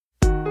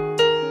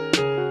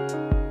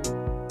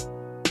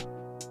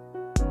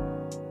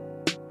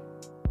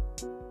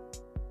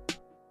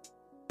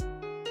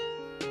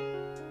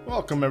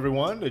Welcome,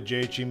 everyone, to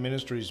JHE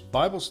Ministries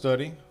Bible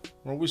Study,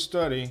 where we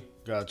study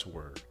God's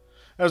Word.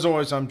 As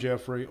always, I'm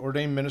Jeffrey,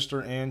 ordained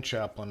minister and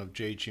chaplain of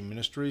JHE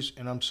Ministries,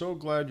 and I'm so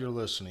glad you're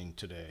listening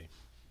today.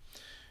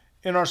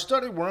 In our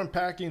study, we're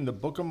unpacking the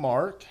book of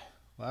Mark.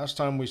 Last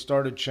time we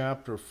started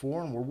chapter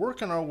 4, and we're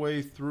working our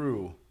way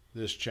through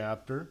this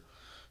chapter.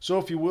 So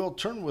if you will,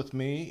 turn with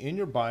me in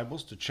your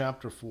Bibles to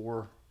chapter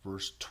 4,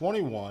 verse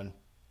 21,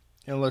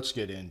 and let's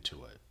get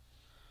into it.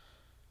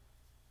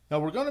 Now,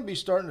 we're going to be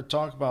starting to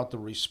talk about the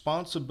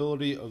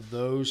responsibility of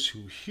those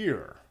who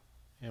hear.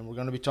 And we're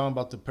going to be talking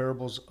about the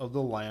parables of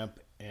the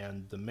lamp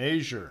and the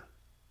measure.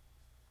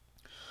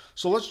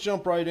 So let's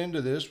jump right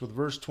into this with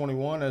verse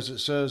 21 as it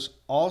says,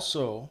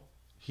 "Also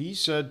he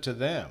said to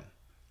them,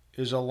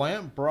 Is a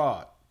lamp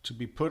brought to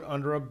be put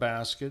under a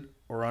basket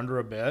or under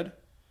a bed?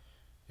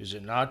 Is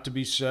it not to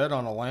be set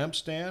on a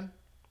lampstand?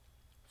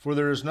 For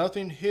there is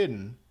nothing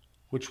hidden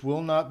which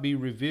will not be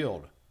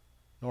revealed,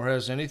 nor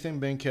has anything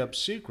been kept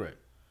secret,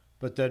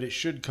 but that it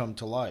should come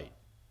to light.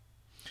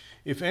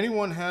 If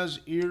anyone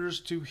has ears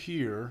to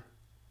hear,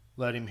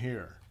 let him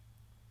hear."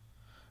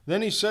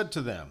 Then he said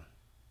to them,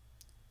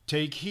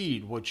 "Take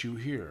heed what you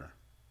hear.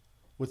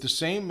 With the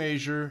same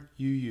measure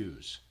you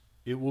use,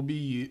 it will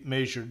be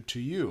measured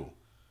to you.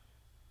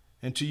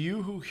 And to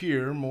you who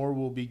hear, more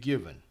will be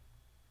given.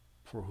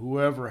 For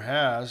whoever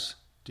has,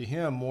 to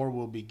him more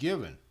will be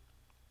given.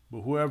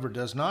 But whoever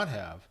does not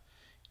have,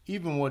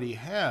 even what he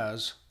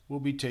has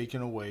will be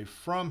taken away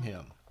from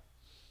him."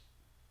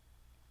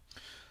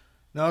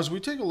 Now, as we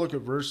take a look at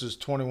verses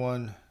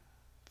 21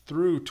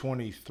 through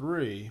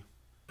 23,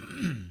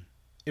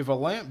 if a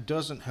lamp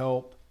doesn't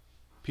help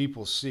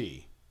people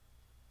see,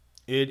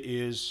 it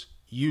is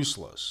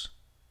useless.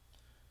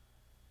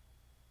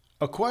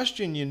 A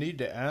question you need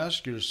to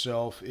ask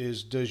yourself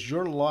is, does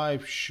your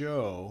life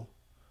show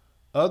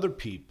other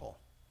people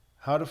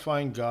how to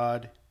find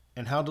God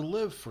and how to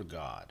live for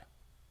God?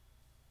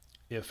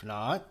 If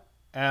not,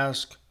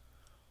 ask,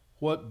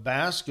 what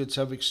baskets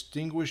have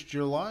extinguished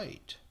your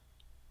light?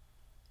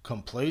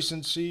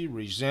 Complacency,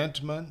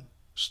 resentment,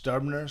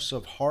 stubbornness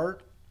of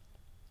heart,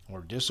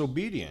 or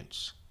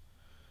disobedience.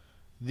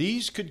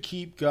 These could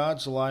keep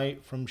God's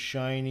light from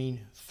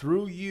shining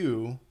through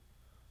you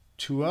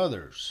to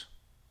others.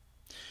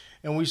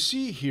 And we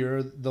see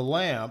here the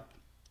lamp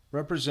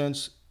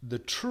represents the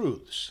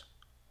truths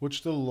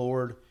which the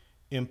Lord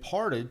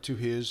imparted to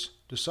his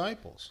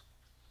disciples.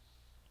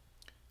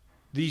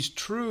 These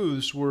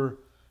truths were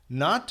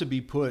not to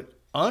be put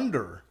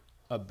under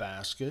a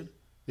basket.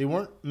 They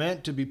weren't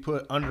meant to be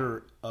put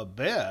under a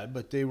bed,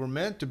 but they were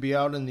meant to be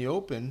out in the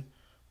open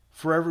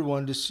for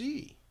everyone to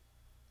see.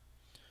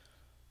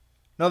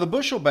 Now, the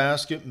bushel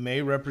basket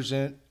may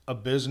represent a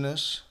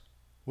business,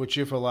 which,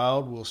 if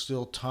allowed, will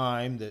steal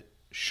time that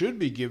should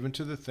be given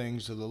to the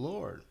things of the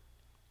Lord.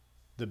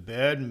 The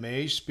bed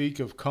may speak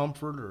of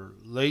comfort or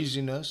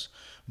laziness.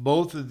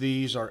 Both of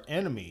these are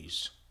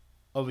enemies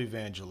of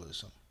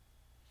evangelism.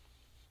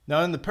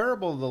 Now, in the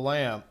parable of the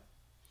lamp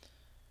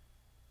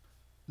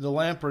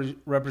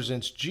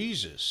represents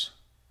Jesus,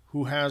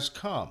 who has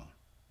come.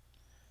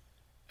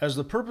 As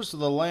the purpose of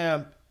the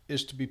lamp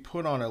is to be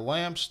put on a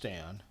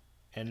lampstand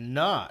and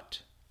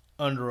not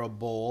under a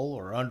bowl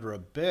or under a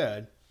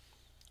bed,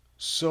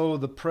 so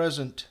the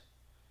present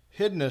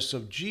hiddenness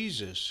of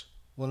Jesus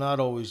will not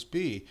always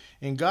be.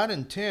 And God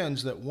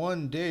intends that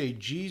one day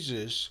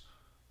Jesus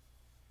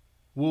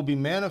will be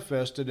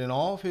manifested in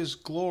all of his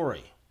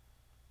glory.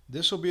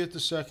 This will be at the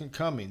second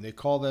coming. They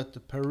call that the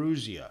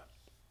parousia.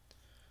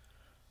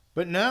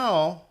 But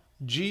now,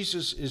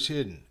 Jesus is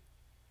hidden.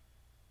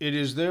 It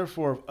is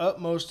therefore of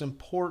utmost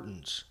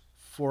importance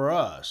for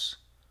us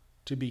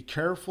to be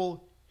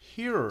careful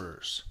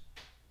hearers,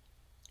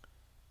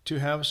 to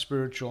have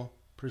spiritual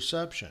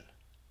perception.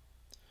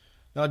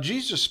 Now,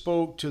 Jesus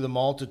spoke to the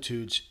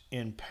multitudes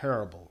in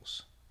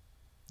parables.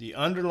 The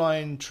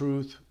underlying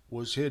truth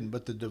was hidden,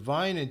 but the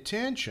divine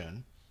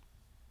intention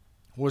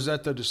was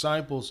that the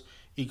disciples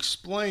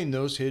explain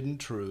those hidden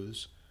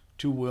truths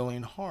to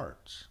willing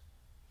hearts.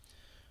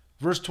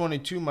 Verse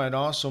 22 might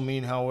also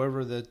mean,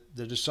 however, that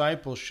the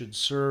disciples should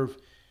serve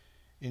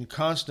in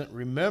constant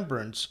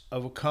remembrance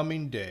of a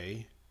coming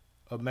day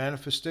of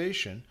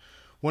manifestation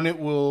when it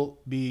will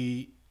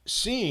be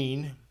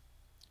seen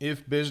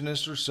if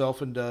business or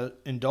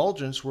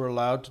self-indulgence were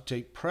allowed to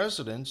take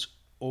precedence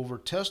over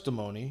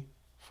testimony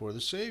for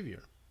the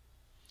Savior.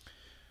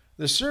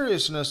 The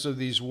seriousness of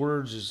these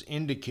words is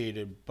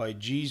indicated by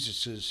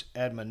Jesus'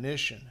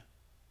 admonition.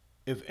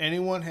 If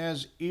anyone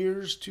has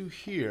ears to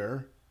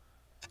hear,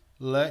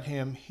 let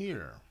him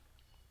hear.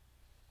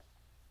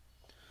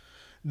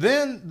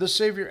 Then the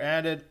Savior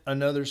added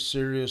another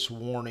serious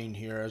warning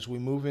here as we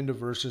move into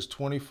verses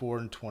 24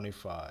 and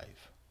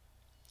 25.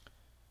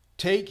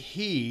 Take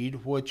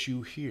heed what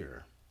you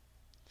hear.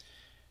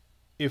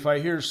 If I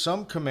hear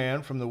some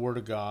command from the Word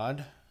of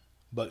God,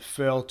 but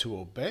fail to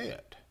obey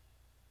it,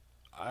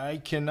 I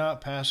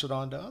cannot pass it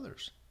on to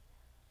others.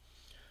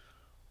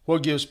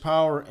 What gives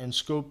power and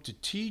scope to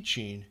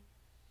teaching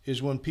is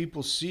when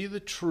people see the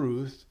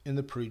truth in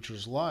the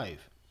preacher's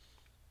life.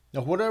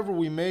 Now, whatever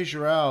we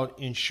measure out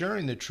in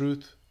sharing the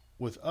truth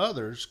with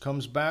others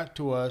comes back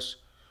to us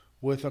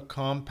with a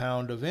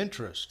compound of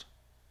interest.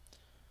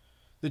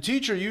 The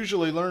teacher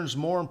usually learns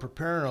more in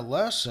preparing a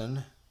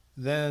lesson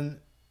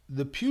than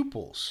the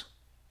pupils.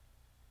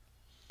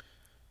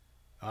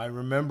 I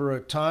remember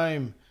a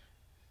time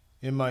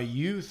in my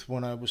youth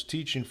when I was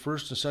teaching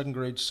first and second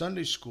grade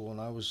Sunday school, and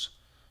I was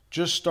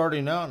just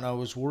starting out, and I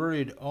was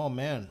worried, oh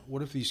man,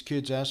 what if these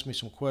kids ask me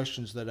some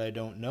questions that I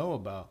don't know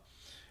about?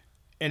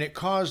 And it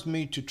caused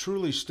me to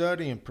truly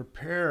study and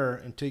prepare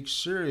and take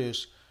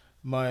serious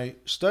my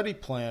study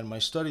plan, my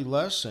study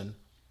lesson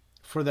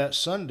for that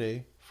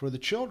Sunday for the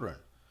children.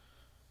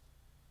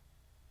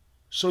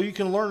 So you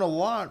can learn a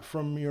lot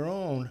from your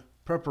own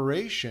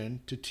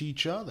preparation to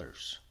teach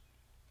others.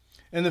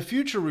 And the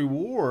future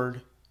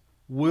reward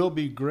will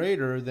be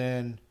greater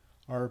than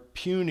our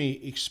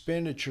puny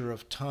expenditure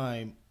of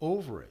time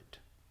over it.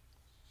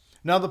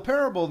 Now, the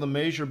parable of the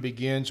measure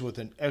begins with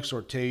an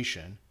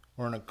exhortation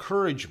or an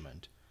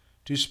encouragement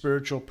to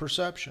spiritual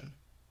perception.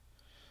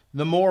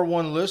 The more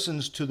one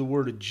listens to the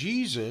word of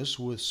Jesus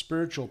with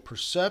spiritual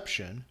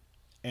perception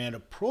and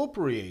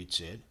appropriates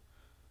it,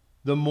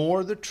 the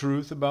more the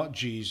truth about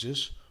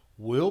Jesus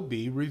will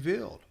be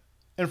revealed.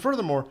 And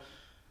furthermore,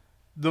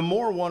 the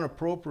more one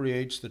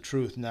appropriates the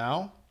truth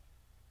now,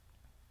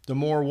 the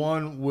more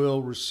one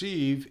will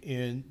receive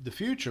in the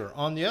future.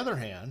 On the other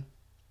hand,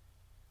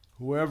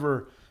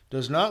 whoever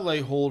does not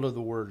lay hold of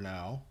the word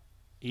now,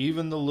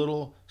 even the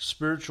little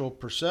spiritual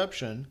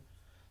perception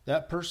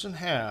that person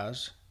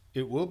has,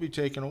 it will be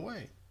taken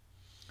away.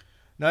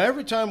 Now,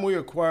 every time we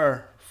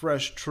acquire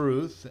fresh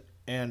truth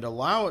and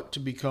allow it to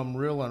become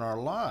real in our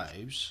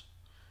lives,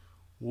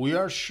 we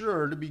are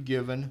sure to be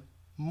given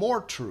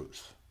more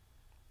truth.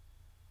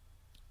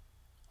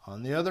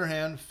 On the other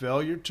hand,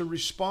 failure to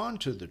respond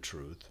to the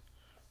truth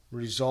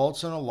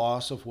results in a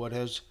loss of what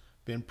has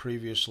been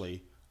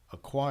previously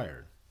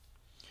acquired.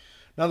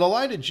 Now, the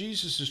light of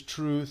Jesus'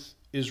 truth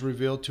is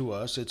revealed to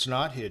us. It's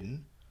not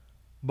hidden,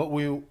 but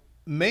we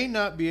may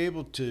not be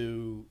able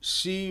to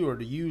see or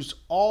to use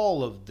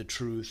all of the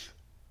truth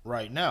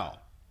right now.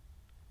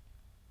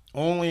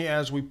 Only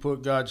as we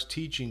put God's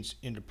teachings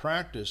into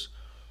practice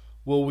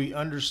will we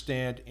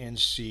understand and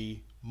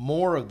see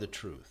more of the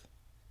truth.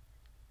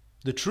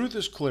 The truth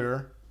is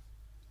clear,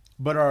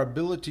 but our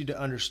ability to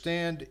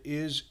understand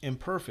is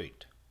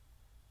imperfect.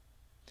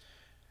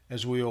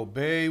 As we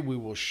obey, we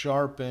will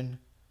sharpen,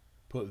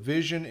 put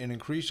vision, and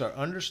increase our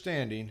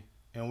understanding,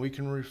 and we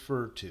can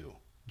refer to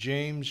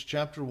James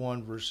chapter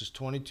 1, verses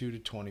 22 to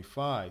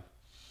 25.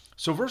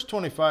 So verse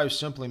 25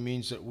 simply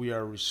means that we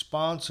are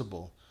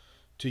responsible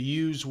to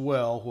use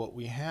well what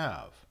we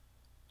have.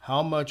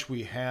 How much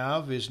we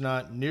have is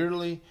not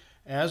nearly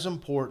as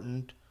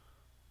important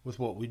with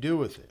what we do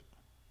with it.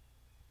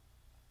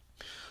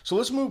 So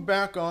let's move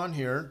back on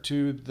here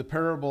to the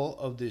parable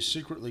of the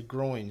secretly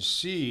growing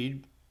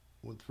seed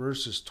with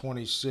verses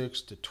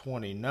 26 to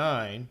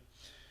 29.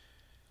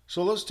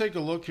 So let's take a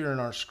look here in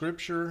our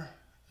scripture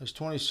as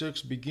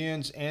 26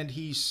 begins, and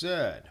he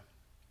said,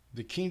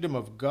 the kingdom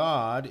of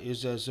God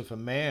is as if a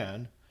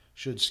man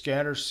should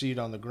scatter seed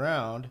on the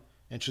ground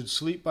and should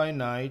sleep by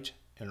night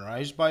and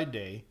rise by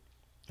day,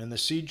 and the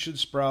seed should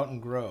sprout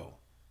and grow.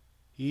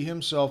 He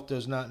himself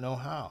does not know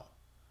how.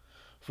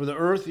 For the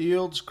earth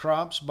yields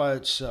crops by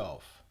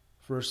itself,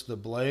 first the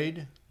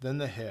blade, then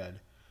the head,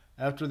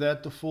 after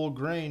that the full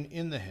grain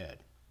in the head.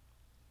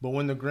 But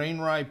when the grain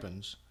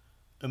ripens,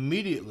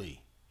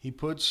 immediately he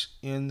puts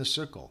in the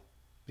sickle,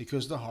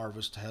 because the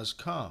harvest has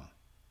come.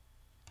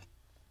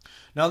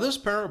 Now this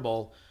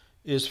parable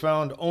is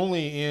found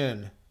only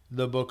in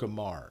the book of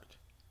Mark,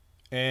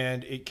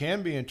 and it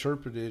can be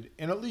interpreted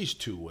in at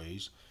least two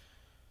ways.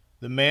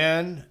 The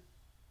man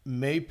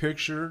may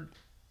picture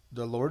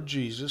the Lord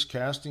Jesus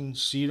casting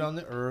seed on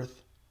the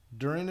earth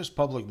during his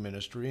public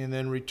ministry and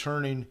then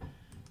returning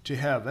to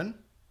heaven.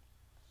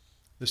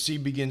 The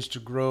seed begins to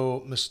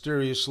grow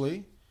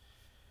mysteriously.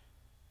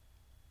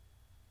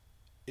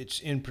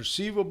 It's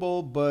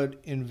imperceivable but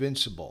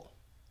invincible.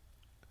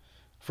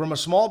 From a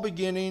small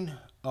beginning,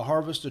 a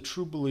harvest of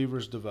true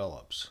believers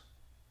develops.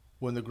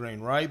 When the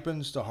grain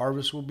ripens, the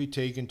harvest will be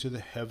taken to the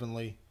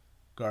heavenly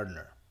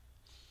gardener.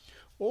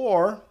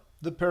 Or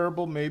the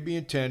parable may be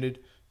intended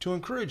to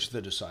encourage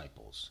the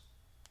disciples.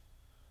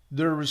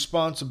 Their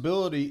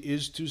responsibility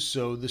is to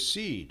sow the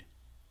seed.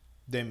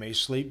 They may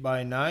sleep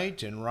by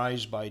night and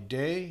rise by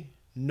day,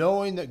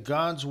 knowing that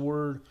God's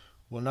word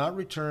will not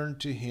return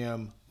to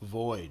him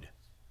void,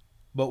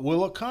 but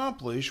will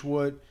accomplish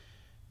what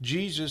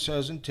Jesus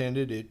has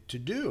intended it to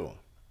do.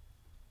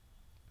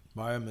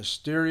 By a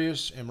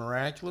mysterious and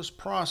miraculous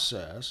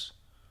process,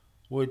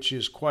 which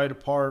is quite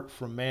apart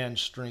from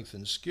man's strength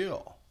and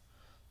skill,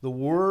 the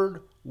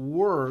word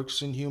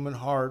works in human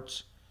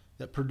hearts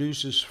that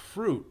produces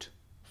fruit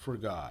for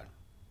God.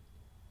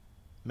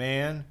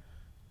 Man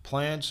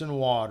plants and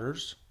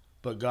waters,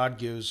 but God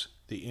gives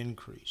the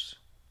increase.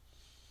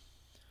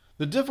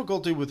 The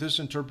difficulty with this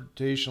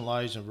interpretation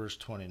lies in verse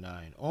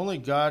 29. Only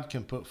God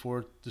can put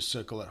forth the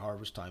sickle at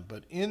harvest time.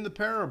 But in the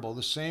parable,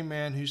 the same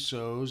man who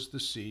sows the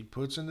seed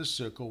puts in the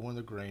sickle when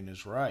the grain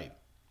is ripe.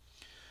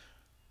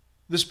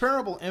 This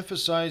parable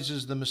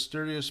emphasizes the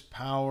mysterious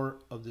power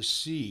of the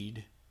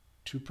seed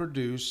to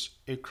produce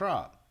a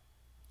crop.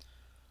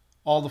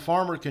 All the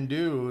farmer can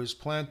do is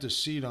plant the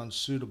seed on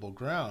suitable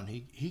ground.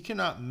 He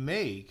cannot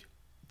make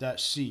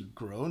that seed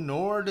grow,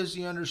 nor does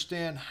he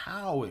understand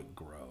how it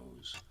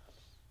grows.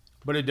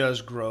 But it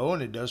does grow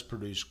and it does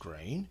produce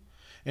grain.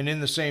 And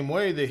in the same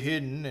way, the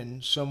hidden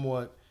and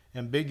somewhat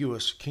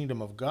ambiguous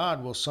kingdom of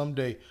God will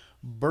someday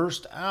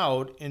burst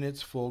out in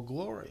its full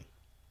glory.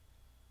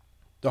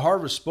 The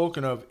harvest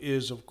spoken of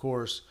is, of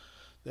course,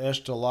 the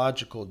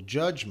eschatological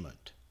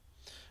judgment.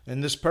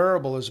 And this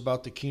parable is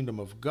about the kingdom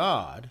of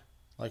God.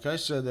 Like I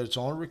said, that it's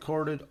only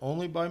recorded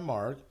only by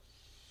Mark,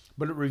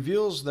 but it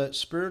reveals that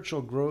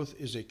spiritual growth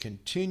is a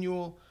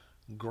continual,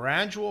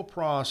 gradual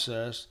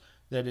process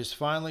that is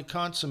finally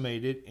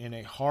consummated in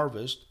a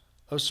harvest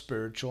of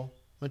spiritual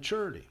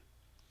maturity.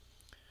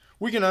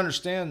 We can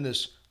understand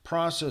this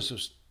process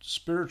of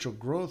spiritual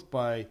growth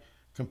by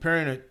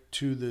comparing it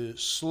to the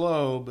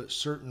slow but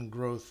certain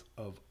growth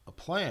of a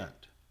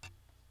plant.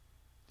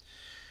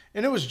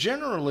 And it was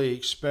generally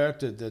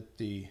expected that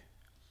the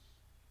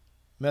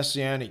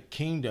Messianic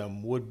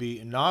kingdom would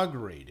be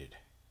inaugurated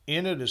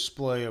in a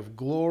display of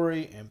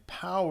glory and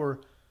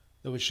power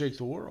that would shake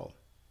the world.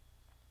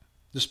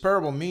 This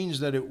parable means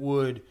that it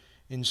would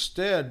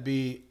instead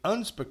be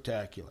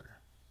unspectacular,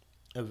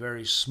 a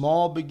very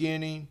small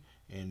beginning,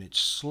 and it's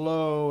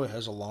slow, it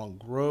has a long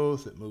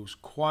growth, it moves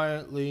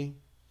quietly,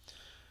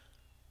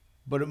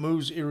 but it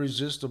moves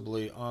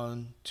irresistibly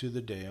on to the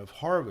day of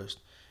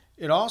harvest.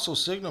 It also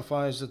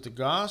signifies that the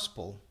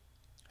gospel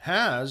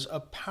has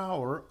a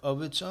power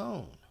of its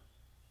own.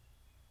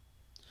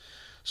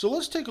 So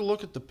let's take a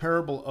look at the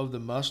parable of the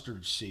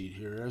mustard seed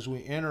here as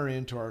we enter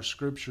into our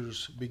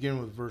scriptures, beginning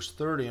with verse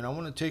 30. And I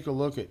want to take a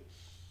look at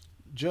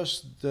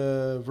just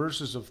the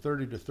verses of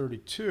 30 to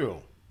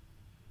 32.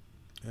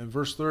 And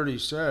verse 30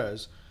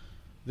 says,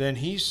 "Then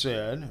he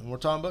said," and we're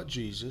talking about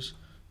Jesus,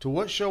 "To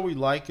what shall we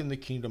liken the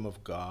kingdom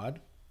of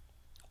God?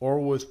 Or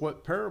with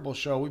what parable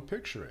shall we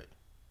picture it?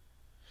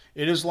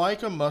 It is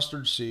like a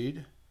mustard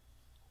seed,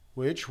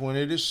 which, when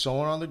it is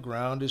sown on the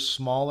ground, is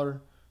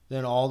smaller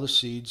than all the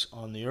seeds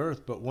on the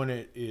earth. But when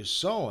it is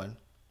sown,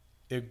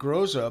 it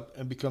grows up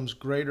and becomes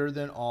greater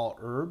than all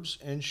herbs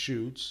and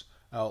shoots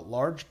out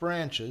large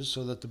branches,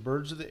 so that the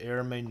birds of the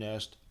air may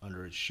nest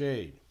under its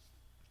shade."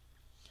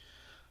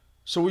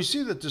 So we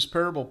see that this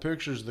parable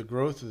pictures the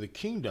growth of the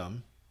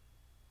kingdom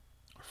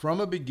from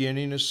a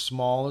beginning as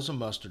small as a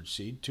mustard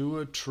seed to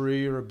a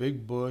tree or a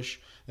big bush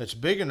that's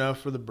big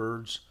enough for the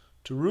birds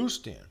to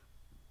roost in.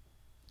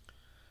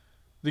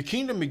 The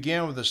kingdom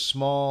began with a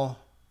small,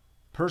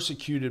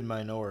 persecuted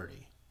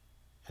minority,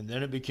 and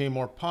then it became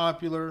more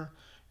popular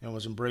and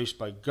was embraced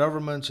by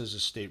governments as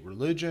a state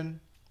religion.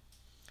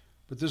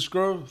 But this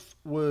growth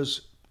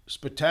was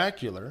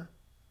spectacular,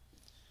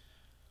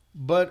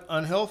 but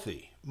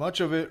unhealthy,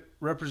 much of it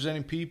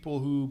representing people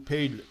who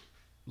paid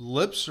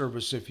lip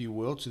service, if you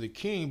will, to the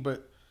king,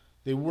 but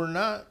they were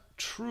not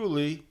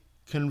truly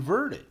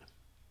converted.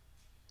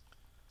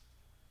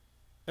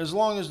 As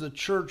long as the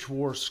church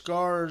wore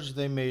scars,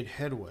 they made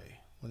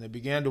headway. When they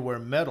began to wear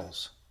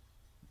medals,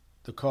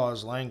 the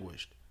cause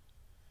languished.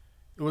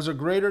 It was a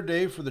greater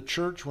day for the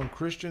church when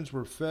Christians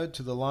were fed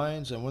to the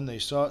lions and when they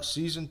sought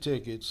season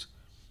tickets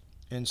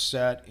and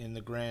sat in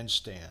the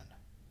grandstand.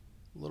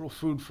 A little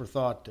food for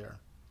thought there.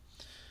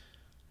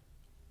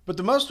 But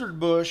the mustard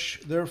bush,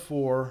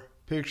 therefore,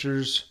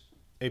 pictures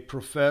a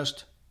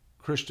professed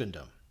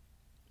Christendom,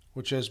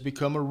 which has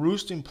become a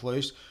roosting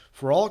place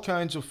for all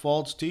kinds of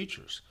false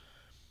teachers.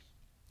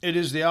 It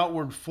is the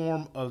outward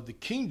form of the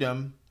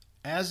kingdom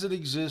as it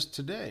exists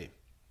today.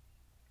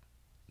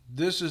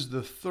 This is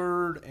the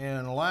third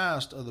and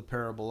last of the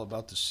parable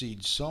about the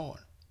seed sown.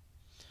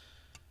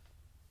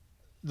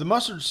 The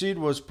mustard seed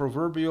was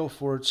proverbial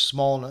for its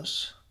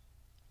smallness,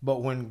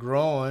 but when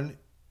grown,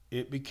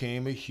 it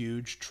became a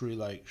huge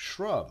tree-like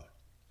shrub.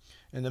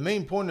 And the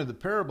main point of the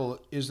parable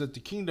is that the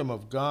kingdom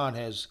of God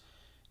has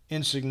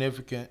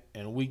insignificant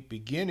and weak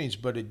beginnings,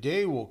 but a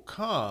day will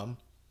come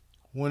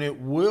when it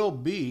will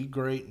be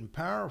great and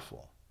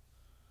powerful.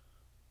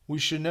 We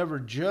should never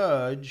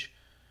judge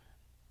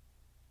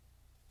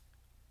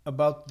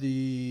about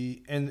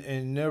we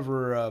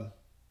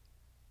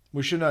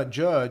should not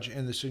judge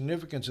in the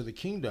significance of the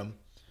kingdom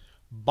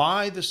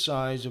by the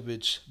size of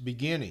its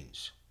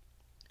beginnings.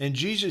 And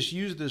Jesus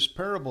used this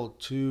parable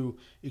to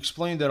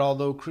explain that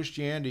although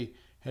Christianity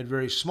had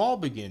very small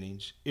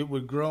beginnings, it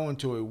would grow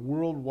into a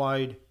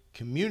worldwide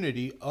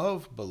community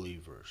of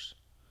believers.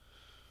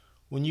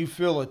 When you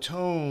feel a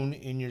tone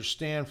in your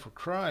stand for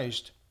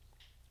Christ,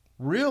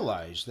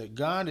 realize that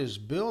God is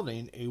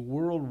building a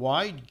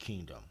worldwide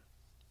kingdom.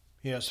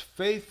 He has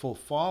faithful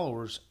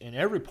followers in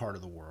every part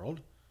of the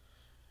world,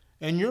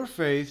 and your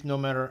faith, no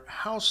matter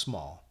how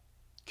small,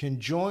 can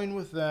join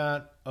with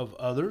that of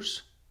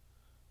others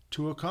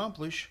to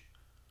accomplish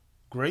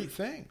great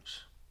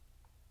things.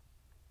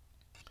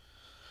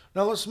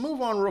 Now let's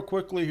move on real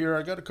quickly here.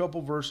 I got a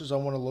couple verses I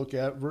want to look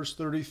at. Verse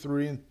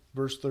 33 and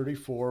verse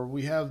 34.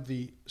 We have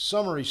the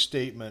summary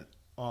statement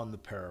on the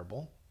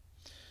parable.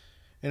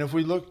 And if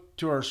we look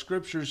to our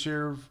scriptures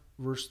here,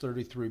 verse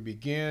 33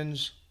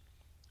 begins,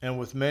 "And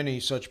with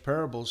many such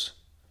parables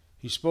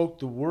he spoke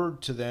the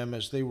word to them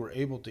as they were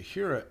able to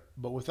hear it,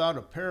 but without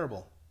a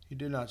parable he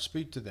did not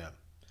speak to them.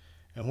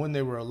 And when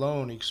they were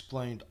alone, he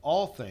explained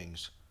all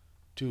things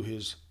to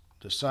his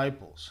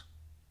disciples."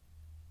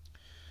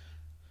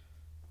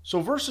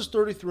 So verses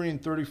 33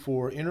 and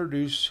 34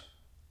 introduce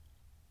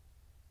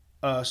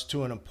us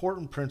to an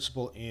important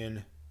principle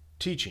in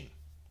teaching.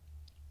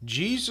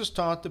 Jesus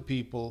taught the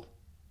people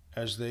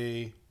as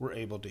they were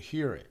able to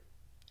hear it.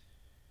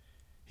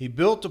 He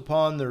built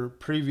upon their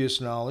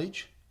previous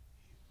knowledge,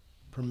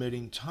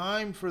 permitting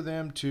time for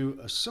them to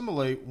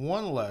assimilate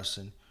one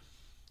lesson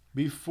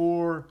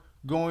before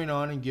going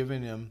on and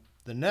giving them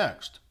the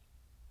next.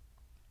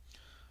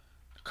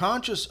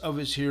 Conscious of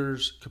his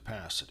hearers'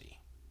 capacity,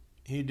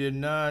 he did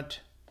not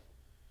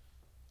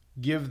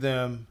give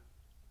them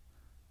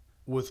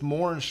with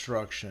more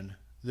instruction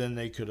than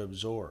they could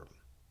absorb.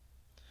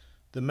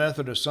 The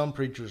method of some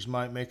preachers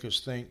might make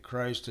us think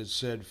Christ had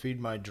said, "Feed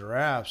my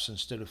giraffes"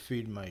 instead of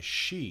 "feed my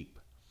sheep."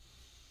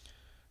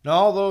 Now,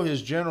 although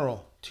his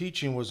general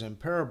teaching was in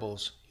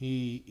parables,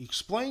 he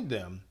explained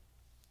them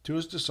to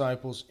his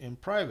disciples in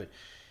private.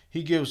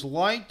 He gives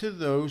light to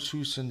those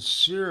who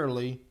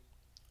sincerely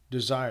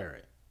desire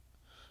it.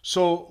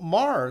 So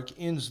Mark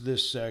ends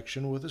this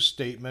section with a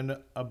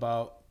statement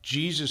about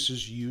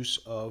Jesus' use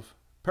of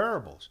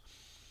parables.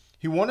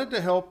 He wanted to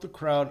help the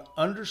crowd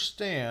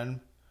understand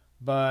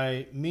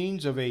by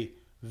means of a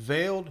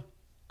veiled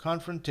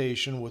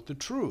confrontation with the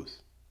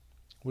truth,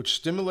 which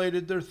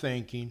stimulated their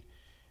thinking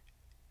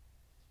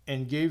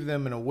and gave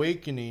them an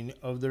awakening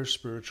of their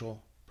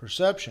spiritual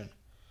perception.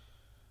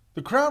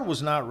 The crowd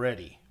was not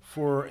ready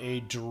for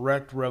a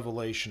direct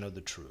revelation of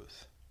the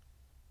truth.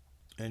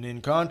 And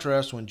in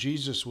contrast, when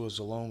Jesus was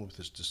alone with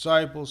his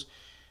disciples,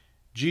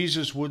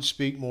 Jesus would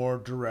speak more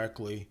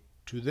directly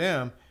to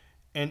them,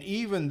 and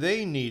even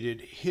they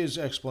needed his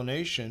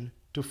explanation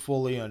to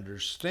fully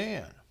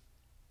understand.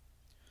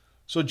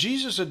 So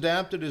Jesus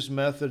adapted his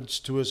methods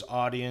to his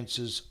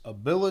audience's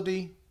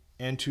ability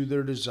and to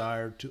their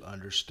desire to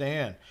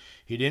understand.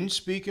 He didn't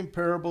speak in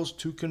parables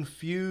to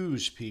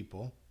confuse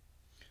people,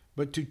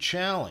 but to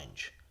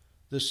challenge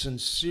the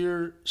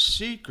sincere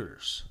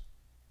seekers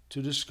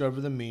to discover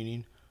the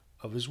meaning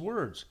of his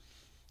words.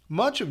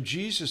 Much of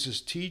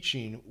Jesus'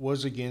 teaching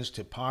was against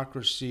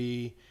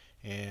hypocrisy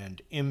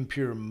and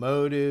impure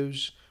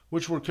motives,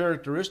 which were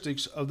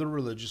characteristics of the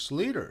religious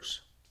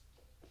leaders.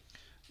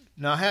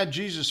 Now, had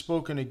Jesus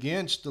spoken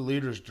against the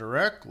leaders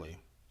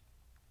directly,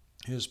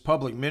 his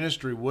public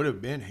ministry would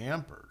have been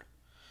hampered.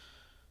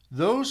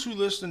 Those who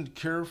listened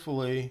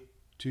carefully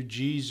to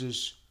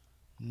Jesus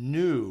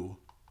knew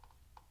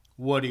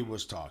what he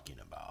was talking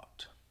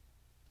about.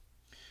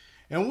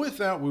 And with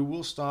that, we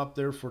will stop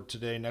there for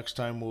today. Next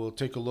time, we'll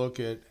take a look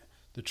at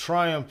the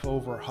triumph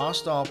over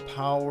hostile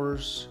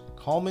powers,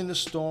 calming the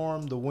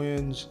storm, the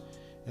winds,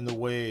 and the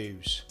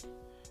waves,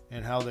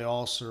 and how they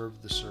all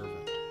serve the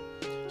servant.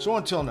 So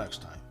until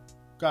next time,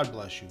 God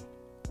bless you,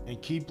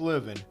 and keep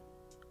living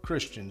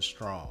Christian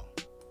strong.